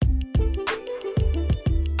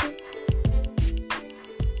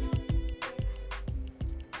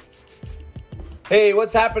Hey,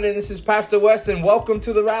 what's happening? This is Pastor Wes, and welcome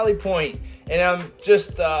to the Rally Point. And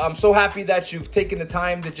I'm so happy that you've taken the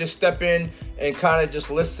time to just step in and kind of just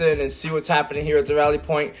listen and see what's happening here at the Rally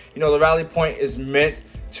Point. You know, the Rally Point is meant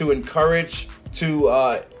to encourage,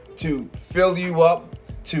 to fill you up,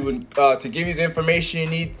 to give you the information you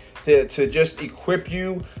need to just equip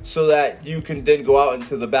you so that you can then go out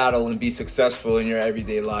into the battle and be successful in your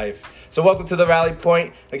everyday life. So welcome to the Rally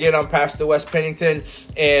Point. Again, I'm Pastor Wes Pennington,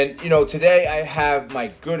 and today I have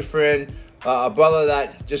my good friend, a brother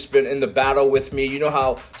that just been in the battle with me. You know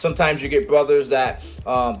how sometimes you get brothers that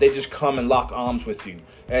they just come and lock arms with you,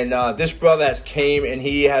 and this brother has came and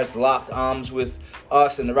he has locked arms with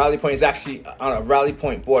us, and the Rally Point is actually on a Rally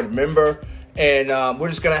Point board member. And we're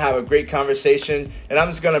just going to have a great conversation. And I'm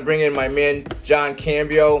just going to bring in my man, John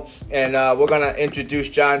Cambio. And we're going to introduce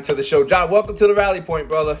John to the show. John, welcome to the Rally Point,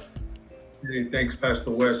 brother. Hey, thanks, Pastor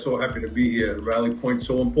Wes. So happy to be here. The Rally Point's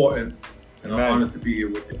so important. And Amen. I'm honored to be here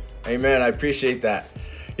with you. Amen. I appreciate that.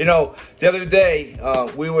 You know, the other day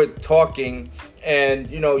we were talking and,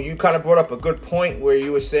 you kind of brought up a good point where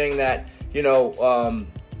you were saying that, you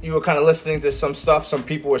were kind of listening to some stuff some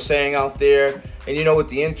people were saying out there. And, with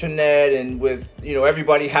the internet and with,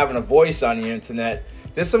 everybody having a voice on the internet,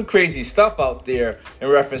 there's some crazy stuff out there in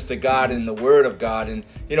reference to God and the Word of God. And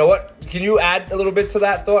you know what? Can you add a little bit to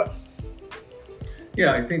that thought?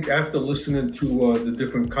 Yeah, I think after listening to the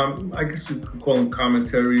different, I guess you could call them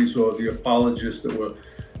commentaries or the apologists that were,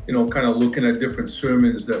 kind of looking at different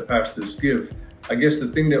sermons that pastors give. I guess the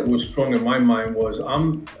thing that was strong in my mind was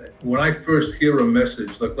when I first hear a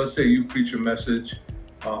message, like let's say you preach a message,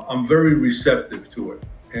 I'm very receptive to it.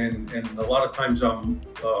 And a lot of times I'm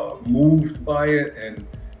moved by it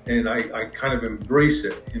and I kind of embrace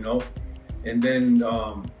it, And then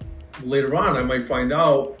later on, I might find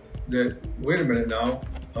out that, wait a minute now,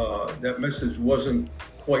 that message wasn't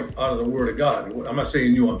quite out of the Word of God. I'm not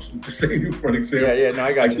saying you, I'm just saying you for an example. Yeah, no,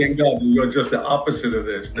 I got you. Thank God that you're just the opposite of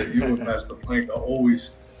this, that you and Pastor Frank are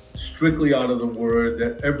always strictly out of the Word,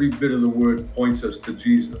 that every bit of the Word points us to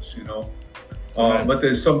Jesus, But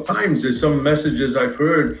there's some messages I've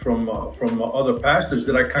heard from other pastors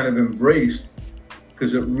that I kind of embraced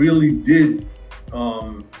because it really did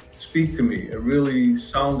speak to me. It really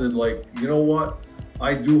sounded like, you know what?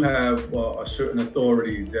 I do have a certain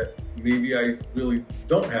authority that maybe I really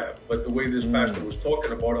don't have. But the way this pastor was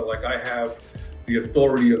talking about it, like I have the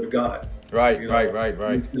authority of God. Right.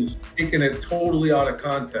 He's taking it totally out of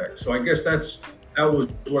context. So I guess that was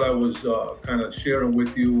what I was kind of sharing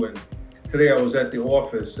with you. And today I was at the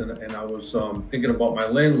office and I was thinking about my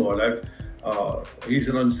landlord. He's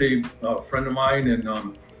an unsaved friend of mine,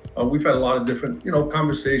 and we've had a lot of different,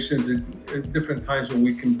 conversations at different times when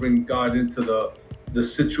we can bring God into the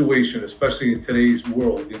situation, especially in today's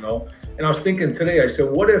world, And I was thinking today, I said,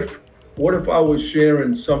 what if I was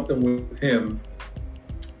sharing something with him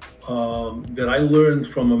that I learned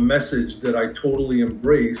from a message that I totally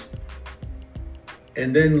embraced,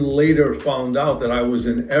 and then later found out that I was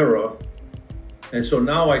in error. And so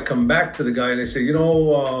now I come back to the guy and I say,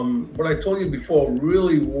 what I told you before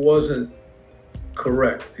really wasn't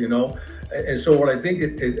correct, And so what I think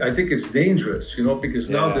it's dangerous, because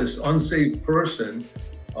now this unsaved person,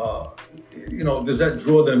 does that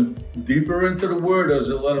draw them deeper into the Word, or does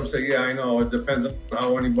it let them say, yeah, I know, it depends on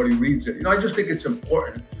how anybody reads it. I just think it's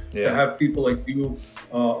important to have people like you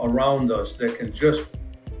around us that can just,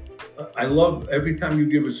 I love every time you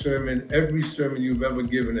give a sermon, every sermon you've ever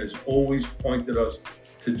given has always pointed us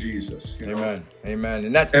to Jesus. Amen.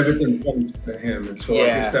 And that's everything points to Him. And so I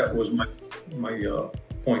guess that was my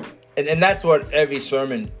point. And that's what every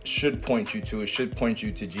sermon should point you to. It should point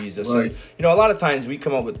you to Jesus. Right. And, a lot of times we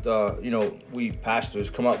come up with, we pastors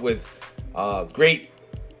come up with great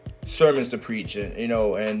sermons to preach, and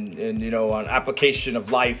on application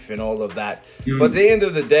of life and all of that. But at the end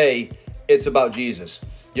of the day, it's about Jesus.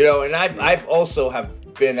 And I've also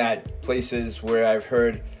have been at places where I've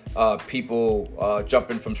heard people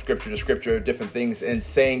jumping from scripture to scripture, different things, and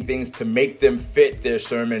saying things to make them fit their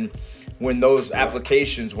sermon when those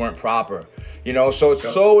applications weren't proper. So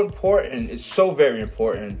it's so important. It's so very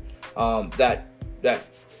important that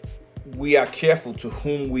we are careful to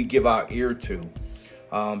whom we give our ear to.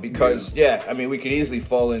 Because we could easily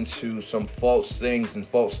fall into some false things and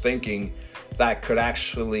false thinking that could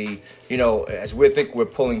actually, as we think we're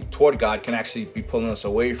pulling toward God, can actually be pulling us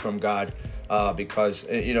away from God, because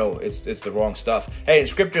it's the wrong stuff. Hey, and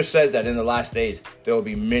Scripture says that in the last days there will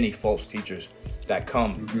be many false teachers that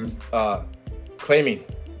come claiming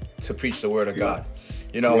to preach the Word of God,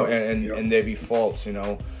 and they be false.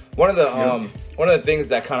 One of the things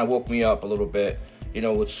that kind of woke me up a little bit,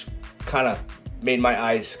 which kind of made my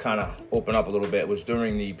eyes kind of open up a little bit was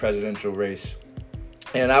during the presidential race.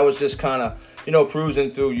 And I was just kind of,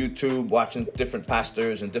 perusing through YouTube, watching different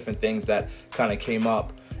pastors and different things that kind of came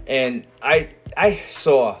up. And I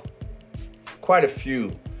saw quite a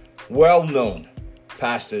few well-known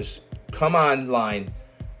pastors come online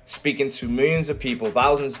speaking to millions of people,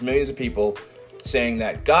 thousands, millions of people, saying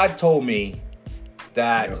that God told me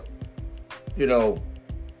that,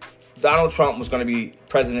 Donald Trump was going to be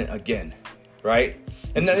president again, right?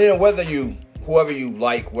 And then, whoever you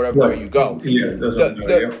like, wherever you go. Yeah,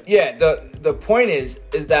 the point is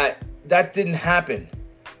that didn't happen,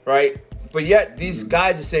 right? But yet these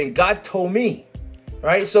guys are saying God told me,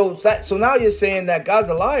 right? So now you're saying that God's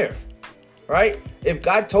a liar, right? If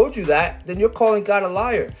God told you that, then you're calling God a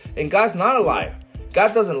liar, and God's not a liar.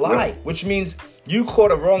 God doesn't lie, which means you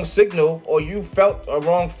caught a wrong signal or you felt a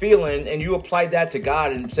wrong feeling and you applied that to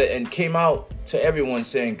God and came out to everyone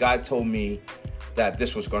saying God told me that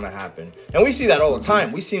this was going to happen. And we see that all the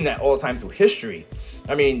time. We've seen that all the time through history.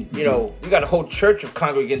 I mean, we got a whole church of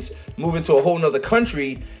congregants moving to a whole nother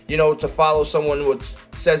country, to follow someone who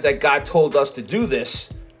says that God told us to do this.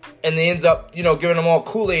 And they ends up, giving them all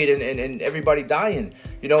Kool-Aid and everybody dying,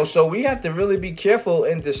 So we have to really be careful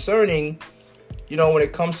in discerning, when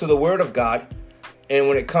it comes to the word of God and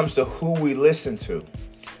when it comes to who we listen to.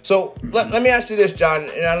 So let me ask you this, John,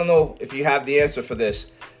 and I don't know if you have the answer for this,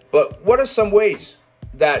 but what are some ways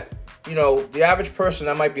that, the average person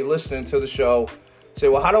that might be listening to the show say,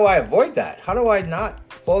 well, how do I avoid that? How do I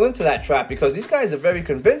not fall into that trap? Because these guys are very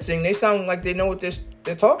convincing. They sound like they know what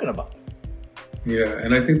they're talking about. Yeah,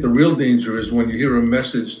 and I think the real danger is when you hear a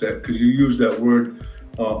message that, because you use that word,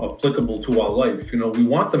 applicable to our life. We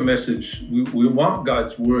want the message, we want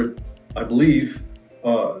God's word, I believe.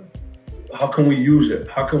 How can we use it?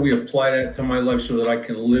 How can we apply that to my life so that I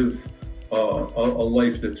can live a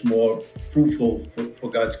life that's more fruitful for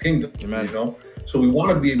God's kingdom? Amen. So we want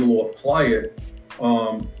to be able to apply it.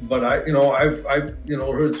 But I've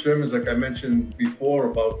heard sermons like I mentioned before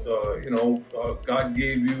about God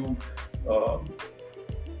gave you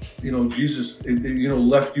Jesus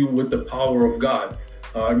left you with the power of God.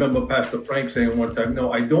 I remember Pastor Frank saying one time,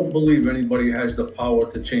 no, I don't believe anybody has the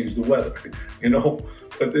power to change the weather,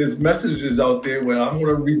 but there's messages out there where I'm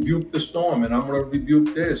going to rebuke the storm and I'm going to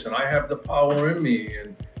rebuke this and I have the power in me.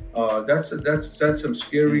 And that's some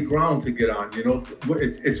scary ground to get on,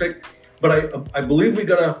 it's like, but I believe we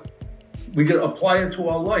gotta apply it to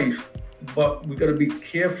our life, but we gotta be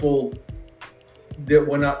careful that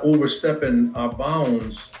we're not overstepping our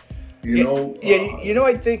bounds. I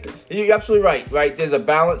think you're absolutely right. There's a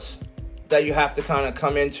balance that you have to kind of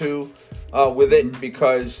come into with it,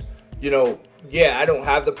 because, I don't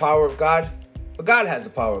have the power of God, but God has the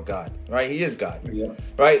power of God, right? He is God,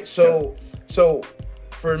 right? So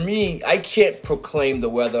for me, I can't proclaim the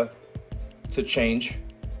weather to change,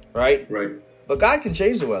 right? Right. But God can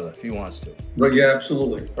change the weather if He wants to. Right. Yeah,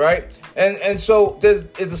 absolutely. Right. And so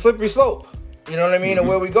it's a slippery slope. You know what I mean? And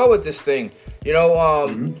where we go with this thing, I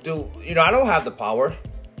don't have the power.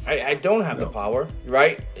 I don't have the power,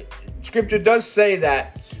 right? Scripture does say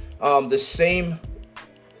that the same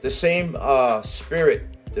spirit,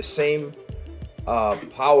 the same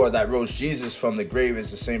power that rose Jesus from the grave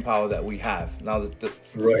is the same power that we have. Now, the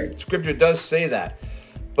Scripture does say that,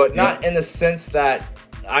 but not in the sense that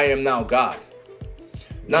I am now God.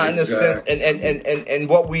 Not in the sense, and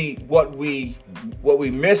what we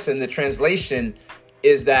miss in the translation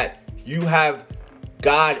is that you have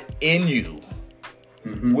God in you,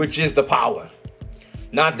 which is the power.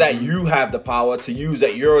 Not that you have the power to use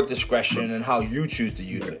at your discretion and how you choose to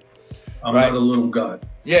use it. I'm not a little God.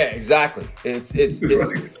 Yeah, exactly. It's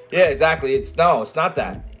yeah, exactly. It's not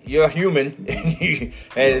that. You're human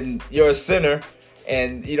and you're a sinner,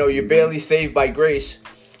 and you're barely saved by grace.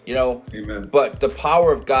 Amen. But the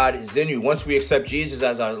power of God is in you. Once we accept Jesus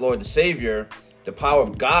as our Lord and Savior, the power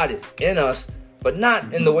of God is in us, but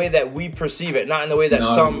not in the way that we perceive it, not in the way that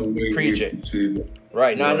some preach it.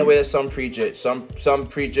 Right, not in the way that some preach it. Some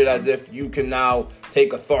preach it as if you can now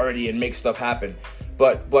take authority and make stuff happen.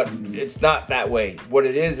 But it's not that way. What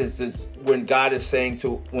it is when God is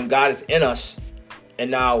when God is in us,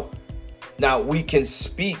 and now we can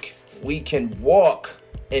speak, we can walk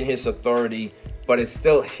in His authority, but it's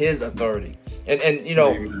still His authority. And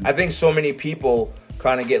Amen. I think so many people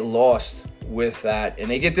kind of get lost with that, and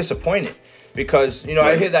they get disappointed because,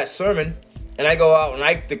 I hear that sermon and I go out and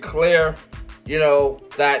I declare,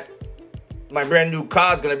 that my brand new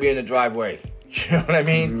car is going to be in the driveway. You know what I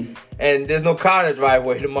mean? And there's no car in the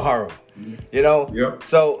driveway tomorrow. You know? Yep.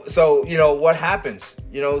 So you know, what happens?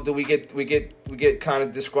 You know, do we get kind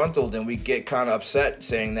of disgruntled, and we get kind of upset,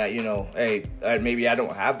 saying that, you know, hey, maybe I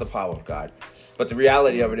don't have the power of God. But the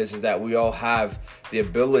reality of it is that we all have the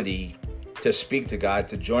ability to speak to God,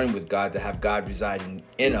 to join with God, to have God residing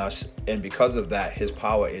in us. And because of that, his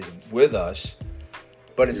power is with us.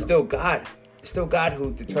 But it's still God. It's still God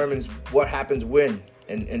who determines what happens when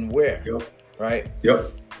and where. Yep. Right?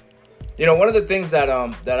 Yep. You know, one of the things that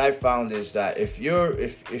I found is that if you're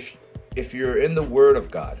in the Word of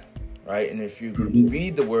God, right, and if you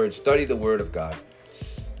read the Word, study the Word of God,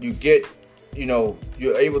 you get, you know,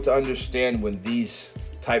 you're able to understand when these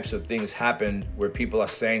types of things happen, where people are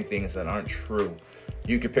saying things that aren't true.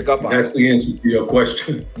 You can pick up on That's the answer to your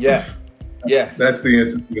question. Yeah. That's the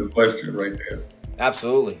answer to your question right there.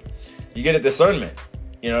 Absolutely. You get a discernment.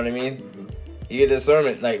 You know what I mean? You get a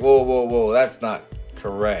discernment, like, whoa, that's not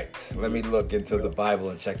correct. Let me look into the Bible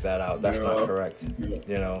and check that out. That's not correct.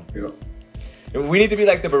 You know? We need to be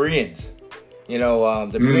like the Bereans. You know,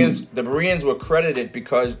 the Bereans were credited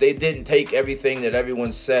because they didn't take everything that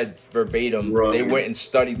everyone said verbatim. Right. They went and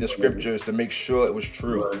studied the scriptures to make sure it was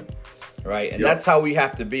true. Right? And that's how we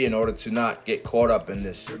have to be in order to not get caught up in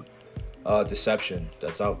this deception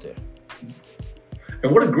that's out there.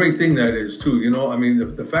 And what a great thing that is, too. You know, I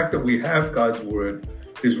mean, the fact that we have God's word,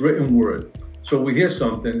 his written word. So we hear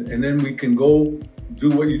something, and then we can go do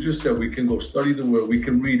what you just said. We can go study the word. We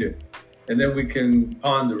can read it. And then we can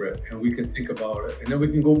ponder it, and we can think about it. And then we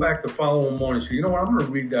can go back the following morning and say, you know what, I'm going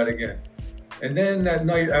to read that again. And then that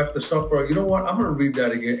night after supper, you know what, I'm going to read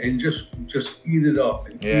that again, and just eat it up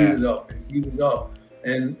and eat it up and eat it up.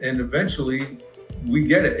 And eventually we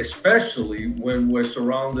get it, especially when we're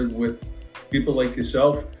surrounded with people like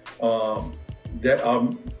yourself that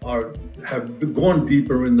have gone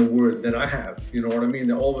deeper in the word than I have. You know what I mean?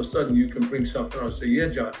 That all of a sudden you can bring something out and say, yeah,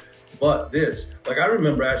 John, but this, like I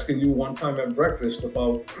remember asking you one time at breakfast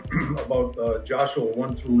about Joshua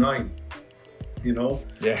 1-9, you know,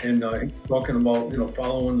 and talking about, you know,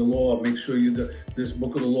 following the law, make sure this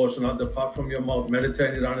book of the law shall not depart from your mouth,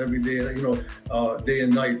 meditate it on every day, you know, day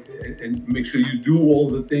and night, and make sure you do all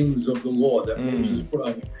the things of the law that Moses put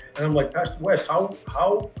on you. And I'm like, Pastor West,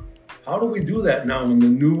 how do we do that now under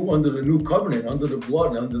the new covenant, under the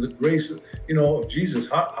blood, under the grace, you know, of Jesus?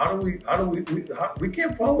 How do we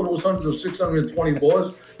can't follow those 620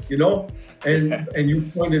 laws, you know? And you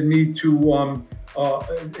pointed me to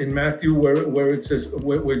in Matthew where it says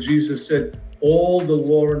where Jesus said all the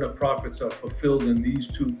law and the prophets are fulfilled in these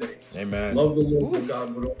two things. Amen. Love the Lord your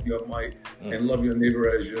God with all your might and love your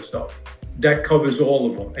neighbor as yourself. That covers all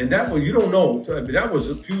of them. And that was, you don't know, I mean, that was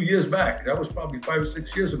a few years back. That was probably 5 or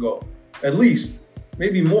 6 years ago, at least,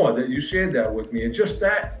 maybe more, that you shared that with me. And just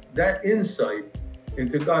that insight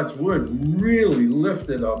into God's word really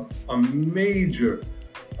lifted up a major,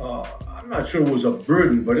 I'm not sure it was a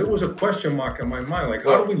burden, but it was a question mark in my mind. Like,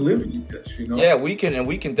 how do we live with this, you know? Yeah, we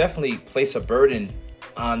can definitely place a burden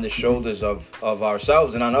on the shoulders of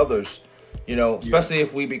ourselves and on others, you know, especially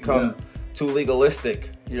if we become too legalistic,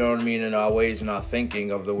 you know what I mean, in our ways and our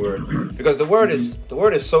thinking of the word, because the word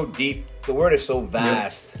is so deep, the word is so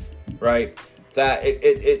vast, right? That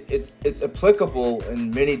it's applicable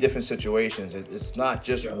in many different situations. It's not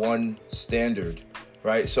just one standard,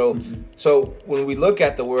 right? So when we look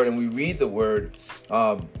at the word and we read the word,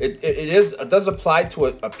 it does apply to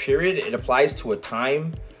a period. It applies to a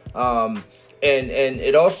time, and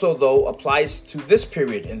it also though applies to this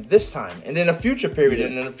period and this time, and then a future period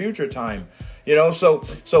and then a future time. You know,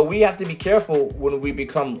 so we have to be careful when we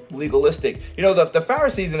become legalistic. You know, the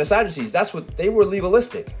Pharisees and the Sadducees, that's what they were,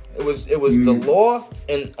 legalistic. It was the law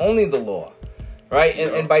and only the law, right?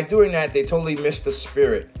 And by doing that, they totally missed the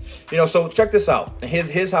spirit. You know, so check this out.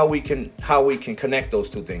 Here's how we can connect those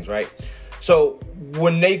two things, right? So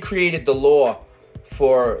when they created the law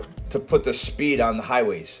to put the speed on the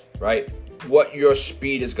highways, right? What your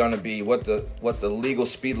speed is going to be, what the legal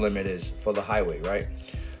speed limit is for the highway, right?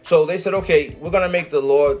 So they said, okay, we're going to make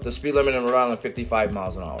the speed limit around 55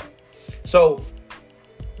 miles an hour. So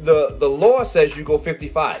the law says you go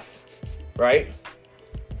 55, right?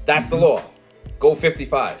 That's the law. Go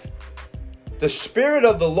 55. The spirit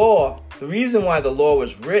of the law, the reason why the law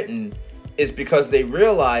was written is because they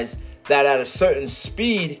realized that at a certain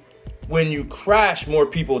speed, when you crash, more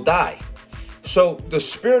people die. So the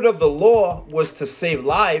spirit of the law was to save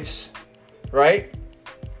lives, right?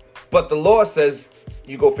 But the law says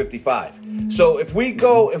you go 55. So if we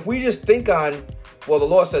just think on, well, the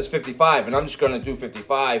law says 55 and I'm just going to do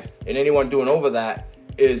 55 and anyone doing over that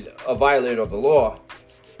is a violator of the law,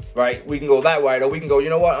 right? We can go that way, or we can go, you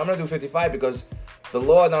know what? I'm going to do 55 because the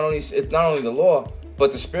law it's not only the law,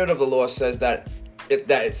 But the Spirit of the law says that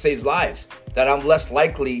it saves lives, that I'm less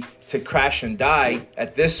likely to crash and die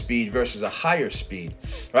at this speed versus a higher speed,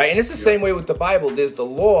 right? And it's the same way with the Bible. There's the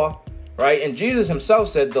law, right? And Jesus himself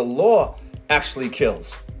said the law actually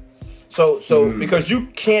kills. So because you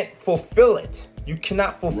can't fulfill it. You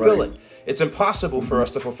cannot fulfill it. It's impossible for us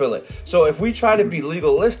to fulfill it. So if we try to be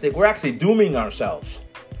legalistic, we're actually dooming ourselves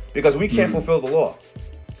because we can't fulfill the law,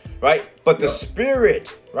 right? But the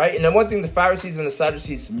Spirit, right? And the one thing the Pharisees and the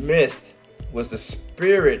Sadducees missed was the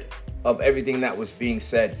spirit of everything that was being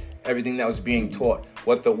said, everything that was being taught,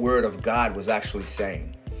 what the Word of God was actually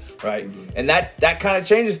saying, right? And that kind of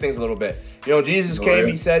changes things a little bit. You know, Jesus came,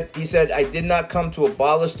 he said, I did not come to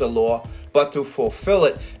abolish the law, but to fulfill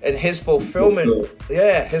it. And his fulfillment,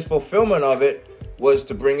 his fulfillment of it was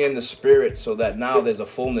to bring in the Spirit so that now there's a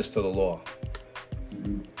fullness to the law.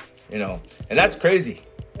 You know, and that's crazy.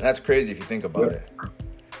 And that's crazy if you think about it.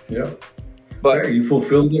 Yeah. But he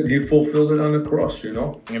fulfilled it. He fulfilled it on the cross. You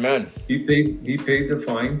know. Amen. He paid the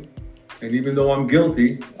fine, and even though I'm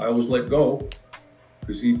guilty, I was let go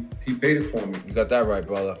because he paid it for me. You got that right,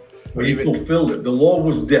 brother. But he fulfilled it. The law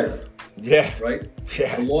was death. Yeah. Right.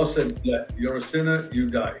 Yeah. The law said death. You're a sinner. You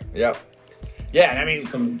die. Yep. Yeah, and I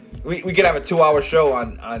mean, we could have a 2-hour show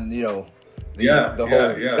on you know the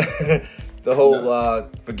whole the whole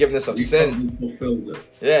forgiveness of sin. He fulfills it.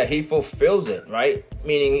 Yeah, he fulfills it, right?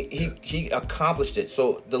 Meaning he accomplished it.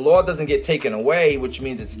 So the law doesn't get taken away, which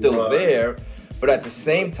means it's still there. But at the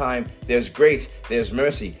same time, there's grace, there's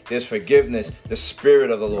mercy, there's forgiveness. The Spirit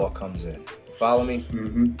of the law comes in. Follow me?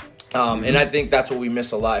 And I think that's what we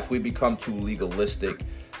miss a lot if we become too legalistic.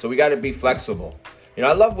 So we got to be flexible. You know,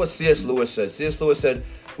 I love what C.S. Lewis said. C.S. Lewis said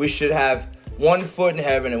we should have 1 foot in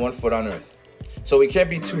heaven and 1 foot on earth. So we can't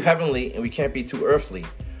be too heavenly and we can't be too earthly,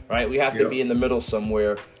 right? We have to be in the middle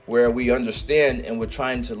somewhere where we understand and we're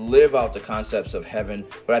trying to live out the concepts of heaven,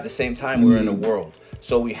 but at the same time, we're in a world.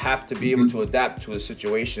 So we have to be able to adapt to the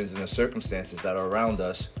situations and the circumstances that are around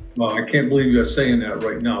us. Well, I can't believe you're saying that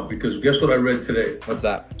right now because guess what I read today? What's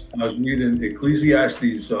that? I was reading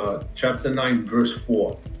Ecclesiastes chapter 9, verse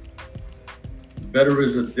 4. Better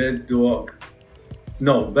is a dead dog.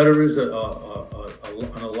 No, better is an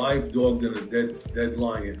alive dog than a dead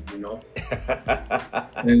lion, you know?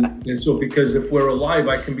 and so because if we're alive,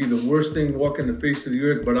 I can be the worst thing walking the face of the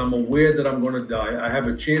earth, but I'm aware that I'm going to die. I have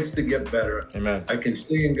a chance to get better. Amen. I can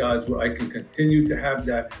stay in God's word. I can continue to have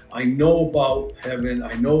that. I know about heaven.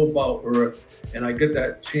 I know about earth. And I get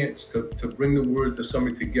that chance to bring the word to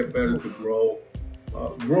somebody to get better, to grow.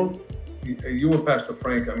 Growth, you and Pastor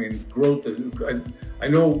Frank, I mean, growth, I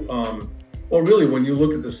know... well, really, when you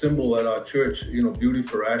look at the symbol at our church, you know, beauty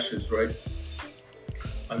for ashes, right?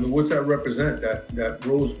 I mean, what's that represent? That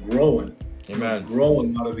rose growing, Amen.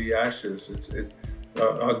 Growing out of the ashes.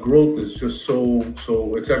 Our growth is just so.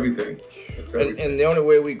 It's everything. It's everything. And the only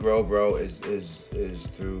way we grow, bro, is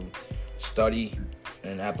through study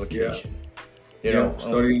and application. You know,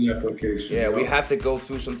 study and application. Yeah, we have to go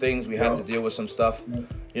through some things. We have to deal with some stuff.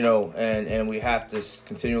 You know, and we have to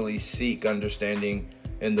continually seek understanding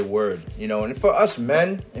in the word, you know. And for us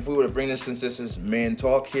men, if we were to bring this, since this is man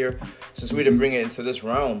talk here, since we to bring it into this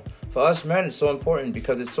realm, for us men, it's so important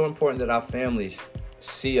because it's so important that our families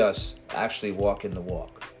see us actually walk in the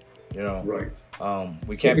walk, you know. Right.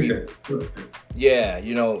 We can't be. Yeah,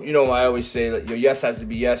 you know. I always say that your yes has to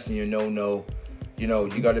be yes and your no. You know,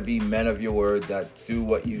 you got to be men of your word that do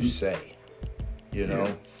what you say. You know,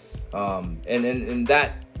 and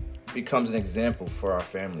that becomes an example for our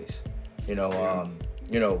families. You know.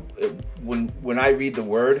 You know, when I read the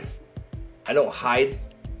word, I don't hide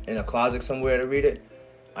in a closet somewhere to read it.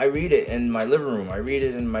 I read it in my living room. I read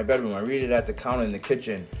it in my bedroom. I read it at the counter in the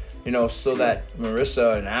kitchen, you know, so that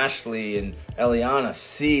Marissa and Ashley and Eliana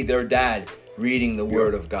see their dad reading the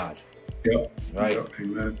word of God. Right?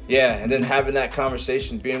 Amen. Yeah, and then having that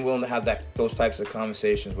conversation, being willing to have those types of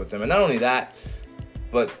conversations with them. And not only that,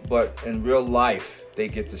 but in real life, they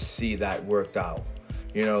get to see that worked out.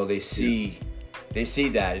 You know, they see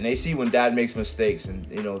that, and they see when dad makes mistakes, and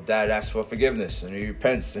you know, dad asks for forgiveness and he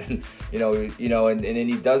repents, and you know, and then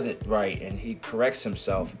he does it right and he corrects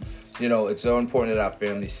himself. You know, it's so important that our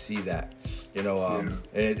families see that. You know,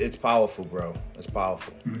 and it's powerful, bro. It's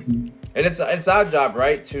powerful, and it's our job,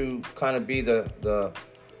 right, to kind of be the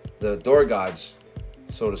door guards,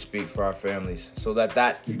 so to speak, for our families, so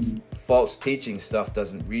that false teaching stuff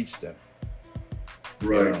doesn't reach them.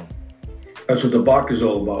 Right. You know? That's what the Bach is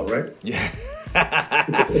all about, right? Yeah.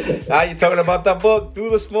 Now you're talking about that book, Through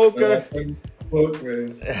the Smoker. Book,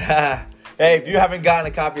 man. Hey, if you haven't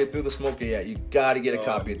gotten a copy of Through the Smoker yet, you got to get a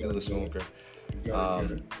copy of Through the Smoker.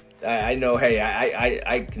 I know, hey,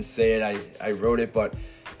 I can say it. I wrote it, but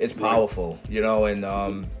it's powerful, you know,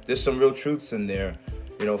 and there's some real truths in there,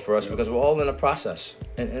 you know, for us because we're all in a process.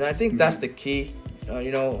 And I think that's the key,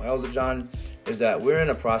 you know, Elder John, is that we're in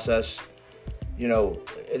a process, you know,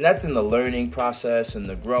 and that's in the learning process and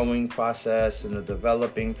the growing process and the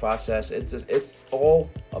developing process. It's all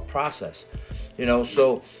a process, you know,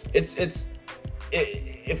 so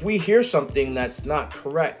if we hear something that's not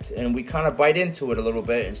correct and we kind of bite into it a little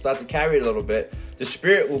bit and start to carry it a little bit, the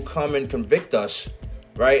Spirit will come and convict us,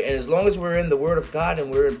 right? And as long as we're in the Word of God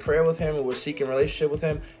and we're in prayer with Him and we're seeking relationship with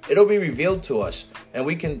Him, it'll be revealed to us, and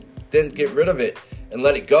we can then get rid of it and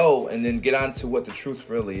let it go, and then get on to what the truth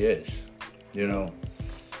really is, you know.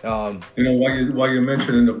 You know, while you're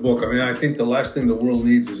mentioning the book, I mean, I think the last thing the world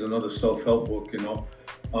needs is another self-help book, you know.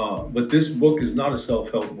 But this book is not a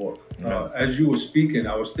self-help book. As you were speaking,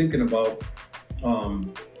 I was thinking about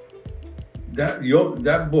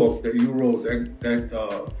that book that you wrote,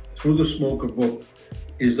 that Through the Smoker book,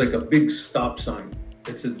 is like a big stop sign.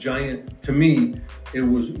 It's a giant. To me,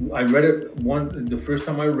 I read it the first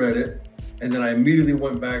time I read it, and then I immediately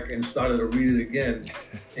went back and started to read it again.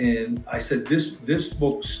 And I said, this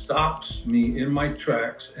book stops me in my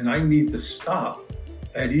tracks, and I need to stop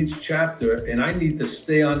at each chapter, and I need to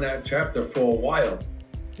stay on that chapter for a while.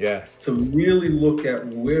 Yeah. To really look at,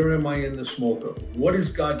 where am I in the smoker? What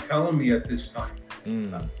is God telling me at this time?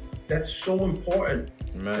 That's so important.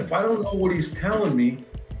 Amen. If I don't know what He's telling me,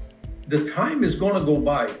 the time is going to go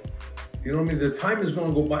by. You know what I mean? The time is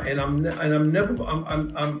going to go by, and I'm never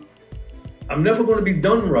going to be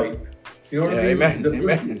done right. You know what I mean?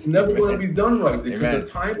 Amen. It's never going to be done right, because the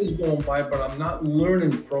time is going by, but I'm not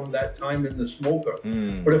learning from that time in the smoker.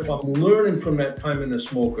 But if I'm learning from that time in the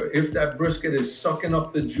smoker, if that brisket is sucking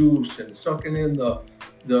up the juice and sucking in the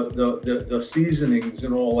seasonings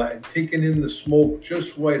and all that, and taking in the smoke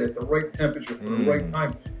just right at the right temperature for the right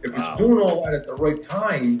time, if it's doing all that at the right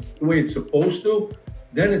time, the way it's supposed to,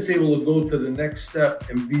 then it's able to go to the next step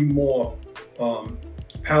and be more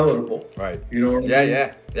palatable. Right. You know what I mean?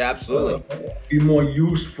 Yeah, absolutely. Be more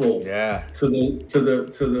useful. Yeah. To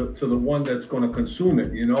the one that's going to consume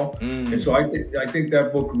it. You know. And so I think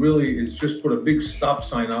that book really is just put a big stop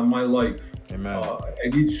sign on my life. Amen.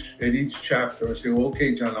 At each chapter, and say, well,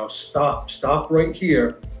 okay, John, now stop right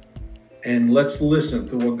here, and let's listen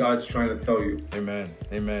to what God's trying to tell you. Amen.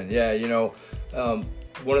 Yeah, you know,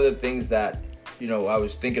 one of the things that, you know, I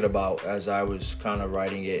was thinking about as I was kind of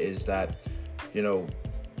writing it is that, you know,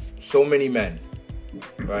 so many men,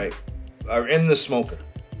 right, are in the smoker.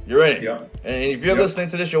 You're in it. Yeah. And if you're listening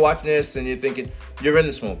to this, you're watching this, and you're thinking, you're in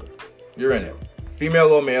the smoker. You're in it.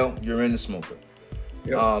 Female or male, you're in the smoker.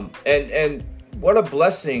 Yeah. And what a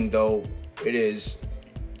blessing, though, it is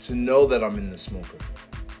to know that I'm in the smoker.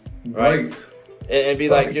 Right. And be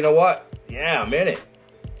like, you know what? Yeah, I'm in it.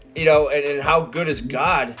 You know, and how good is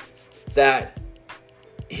God that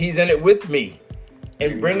He's in it with me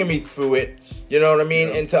and bringing me through it. You know what I mean?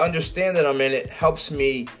 Yeah. And to understand that I'm in it helps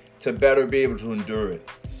me to better be able to endure it.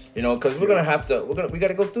 You know, because we got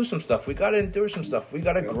to go through some stuff. We got to endure some stuff. We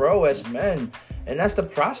got to grow as men. And that's the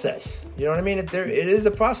process. You know what I mean? It is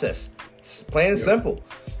a process. It's plain and simple.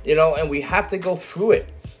 You know, and we have to go through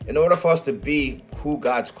it in order for us to be who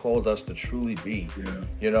God's called us to truly be. Yeah.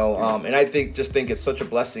 You know, and I think it's such a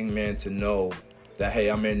blessing, man, to know that, hey,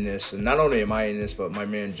 I'm in this. And not only am I in this, but my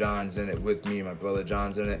man John's in it with me. My brother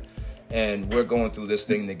John's in it. And we're going through this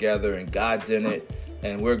thing together, and God's in it,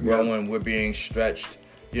 and we're growing, we're being stretched.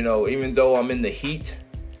 You know, even though I'm in the heat,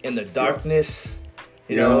 in the darkness,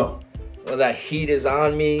 you know, that heat is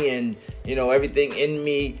on me, and, you know, everything in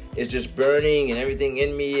me is just burning, and everything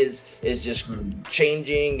in me is just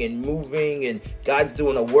changing and moving, and God's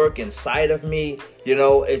doing a work inside of me. You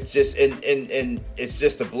know, it's just, and it's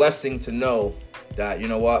just a blessing to know that, you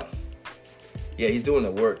know what? Yeah, He's doing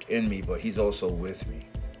the work in me, but He's also with me.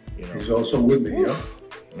 You know? He's also with me. Yeah.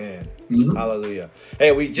 Man, hallelujah.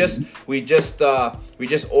 Hey, we just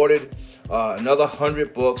ordered another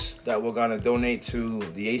 100 books that we're gonna donate to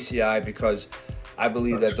the ACI, because I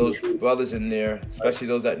believe that those brothers in there, especially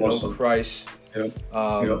those that know Christ,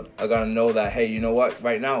 are gonna know that, hey, you know what?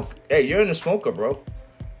 Right now, hey, you're in the smoker, bro.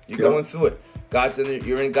 You're going through it. God's in it.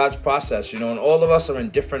 You're in God's process, you know, and all of us are in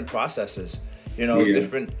different processes, you know,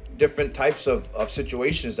 different types of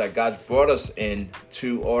situations that God's brought us in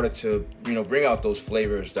to order to, you know, bring out those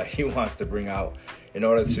flavors that He wants to bring out in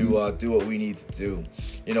order to do what we need to do,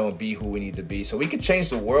 you know, and be who we need to be. So we can change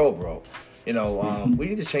the world, bro. You know, we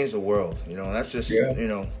need to change the world, you know, and that's just, you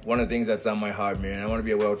know, one of the things that's on my heart, man. I want to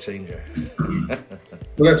be a world changer.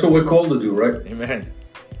 Well, that's what we're called to do, right? Amen.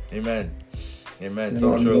 You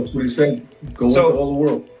so true. That's what He said. Go into all the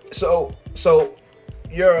world. So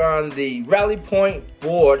you're on the Rally Point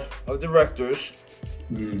board of directors,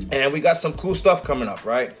 and we got some cool stuff coming up,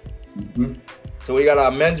 right? Mm-hmm. So we got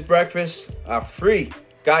our men's breakfast, our free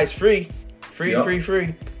men's breakfast.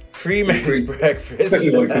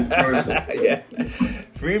 Yeah,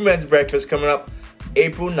 free men's breakfast coming up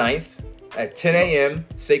April 9th at 10 a.m.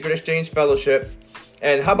 Sacred Exchange Fellowship.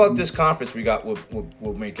 And how about this conference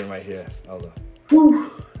we're making right here, Elder?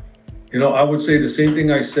 Whew. You know, I would say the same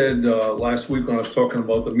thing I said last week when I was talking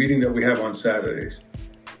about the meeting that we have on Saturdays.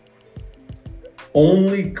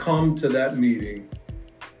 Only come to that meeting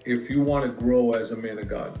if you want to grow as a man of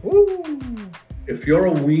God. Woo. If you're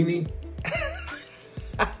a weenie,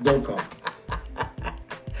 don't come.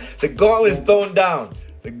 The gauntlet's thrown down.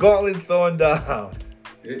 The gauntlet's thrown down.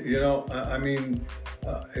 You know, I mean,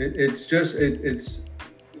 it's just it's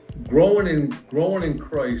growing in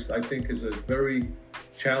Christ. I think is a very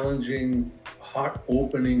challenging,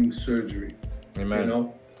 heart-opening surgery. Amen. You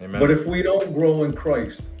know, Amen. But if we don't grow in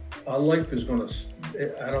Christ, our life is going to.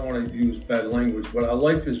 I don't want to use bad language, but our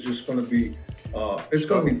life is just going to be. It's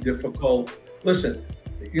going to be difficult. Listen,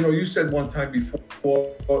 you know, you said one time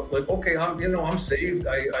before, like, okay, I'm saved.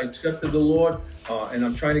 I accepted the Lord, and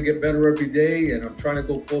I'm trying to get better every day, and I'm trying to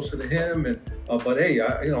go closer to Him. And but hey,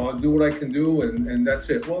 I'll do what I can do, and that's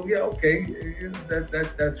it. Well, yeah, okay,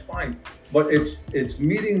 that's fine. But it's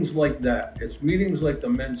meetings like that. It's meetings like the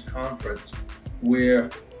men's conference where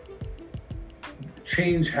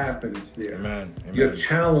change happens there. Amen. You're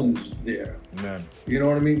challenged there. Amen. You know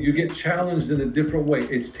what I mean? You get challenged in a different way.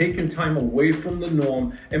 It's taking time away from the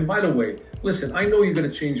norm. And by the way, listen, I know you're going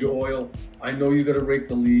to change your oil. I know you're going to rake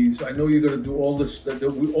the leaves. I know you're going to do all this. That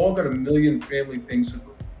we all got a million family things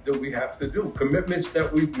that we have to do. Commitments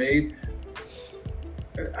that we've made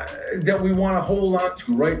that we want to hold on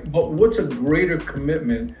to, right? But what's a greater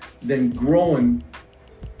commitment than growing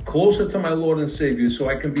closer to my Lord and Savior so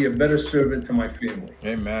I can be a better servant to my family?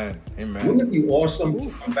 Amen. Amen. Wouldn't it be awesome to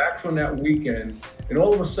come back from that weekend and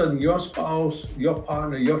all of a sudden your spouse, your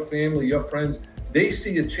partner, your family, your friends, they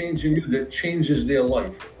see a change in you that changes their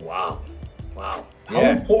life? Wow. How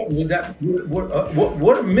important would that?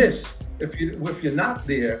 What a miss if you're not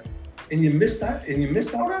there and you missed that and you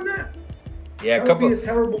missed out on that. Yeah, that would be a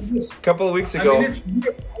terrible miss. Couple of weeks ago. I mean, it's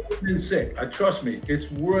worth calling in sick. Trust me,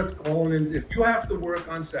 it's worth calling in. If you have to work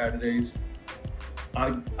on Saturdays,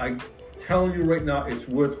 I'm telling you right now, it's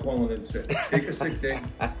worth calling in sick. Take a sick day.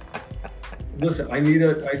 Listen, I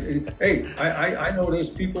know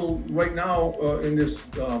there's people right now in this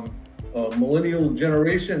millennial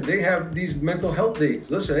generation, they have these mental health days.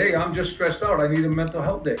 Listen, hey, I'm just stressed out. I need a mental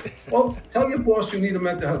health day. Well, tell your boss you need a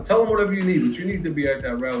mental health. Tell them whatever you need, but you need to be at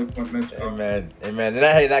that Rally Point mental health. Amen. And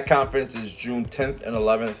that conference is June 10th and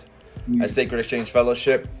 11th at Sacred Exchange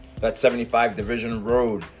Fellowship. That's 75 Division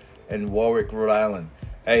Road in Warwick, Rhode Island.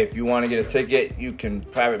 Hey, if you want to get a ticket, you can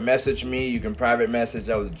private message me. You can private message.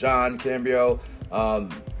 That was John Cambio.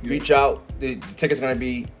 Reach out. The ticket's going to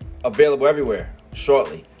be available everywhere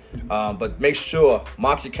shortly. But make sure,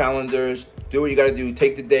 mark your calendars, do what you got to do,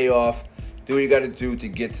 take the day off, do what you got to do to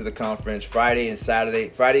get to the conference Friday and Saturday,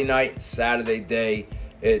 Friday night, Saturday day.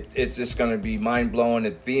 It's just going to be mind-blowing.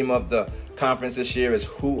 The theme of the conference this year is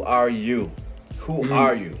Who Are You? Who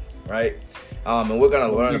are you, right? And we're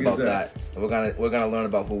going to learn about that. We're going to learn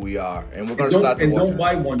about who we are. And we're going to start the walk. And don't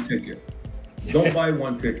buy one ticket. Don't buy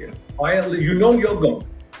one ticket. You know you're going.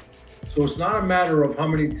 So it's not a matter of how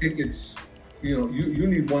many tickets. You know, you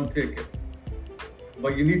need one ticket,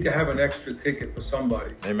 but you need to have an extra ticket for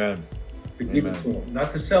somebody. Amen. To give it to them,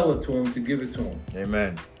 not to sell it to them, to give it to them.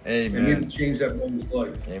 Amen. You need to change that man's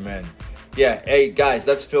life. Amen. Yeah. Hey guys,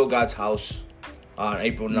 let's fill God's house on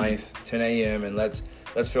April 9th, 10 a.m. and let's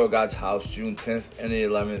fill God's house June 10th and the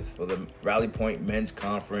 11th for the Rally Point Men's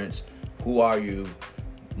Conference. Who are you?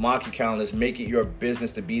 Mark your calendars. Make it your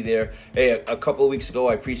business to be there. Hey, a couple of weeks ago,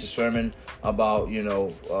 I preached a sermon about,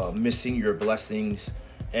 missing your blessings.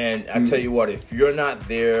 And I tell you what, if you're not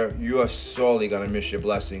there, you are sorely going to miss your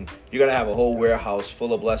blessing. You're going to have a whole warehouse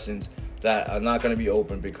full of blessings that are not going to be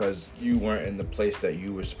open because you weren't in the place that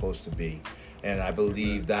you were supposed to be. And I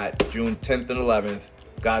believe that June 10th and 11th,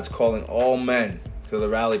 God's calling all men to the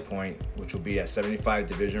Rally Point, which will be at 75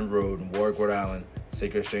 Division Road in Warwick, Rhode Island,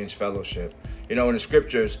 Sacred Exchange Fellowship. In the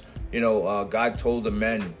scriptures, God told the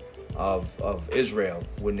men of Israel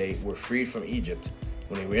when they were freed from Egypt,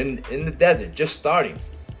 when they were in the desert, just starting,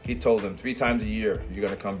 He told them 3 times a year, you're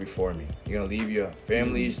going to come before me. You're going to leave your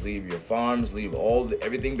families, leave your farms, leave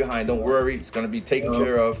everything behind. Don't worry, it's going to be taken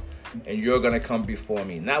care of, and you're going to come before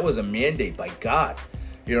me. And that was a mandate by God.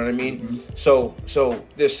 You know what I mean? So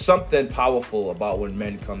there's something powerful about when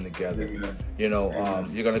men come together. Amen. You know,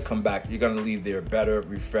 you're gonna come back. You're gonna leave there better,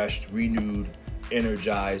 refreshed, renewed,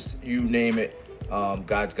 energized. You name it.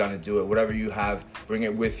 God's gonna do it. Whatever you have, bring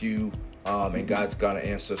it with you, and God's gonna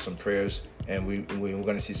answer some prayers, and we're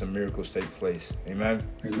gonna see some miracles take place. Amen.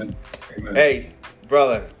 Amen. Amen. Hey,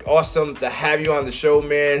 brother, awesome to have you on the show,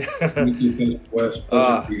 man. Thank you, Wes.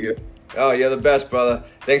 Pleasure to be here. Oh, you're the best, brother.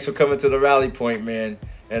 Thanks for coming to the Rally Point, man.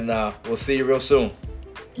 And we'll see you real soon.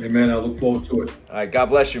 Amen. I look forward to it. All right. God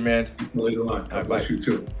bless you, man. Later on. God bless you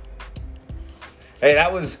too. Hey,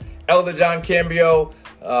 that was Elder John Cambio,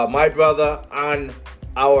 my brother on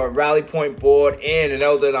our Rally Point board and an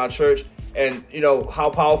elder in our church. And, you know, how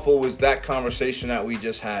powerful was that conversation that we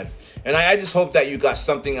just had? And I just hope that you got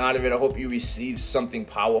something out of it. I hope you received something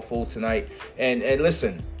powerful tonight. And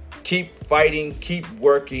listen, keep fighting, keep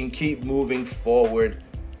working, keep moving forward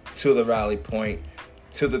to the Rally Point,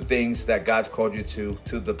 to the things that God's called you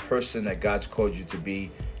to the person that God's called you to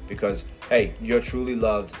be. Because, hey, you're truly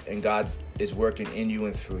loved and God is working in you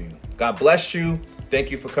and through you. God bless you.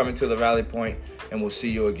 Thank you for coming to the Rally Point, and we'll see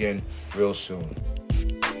you again real soon.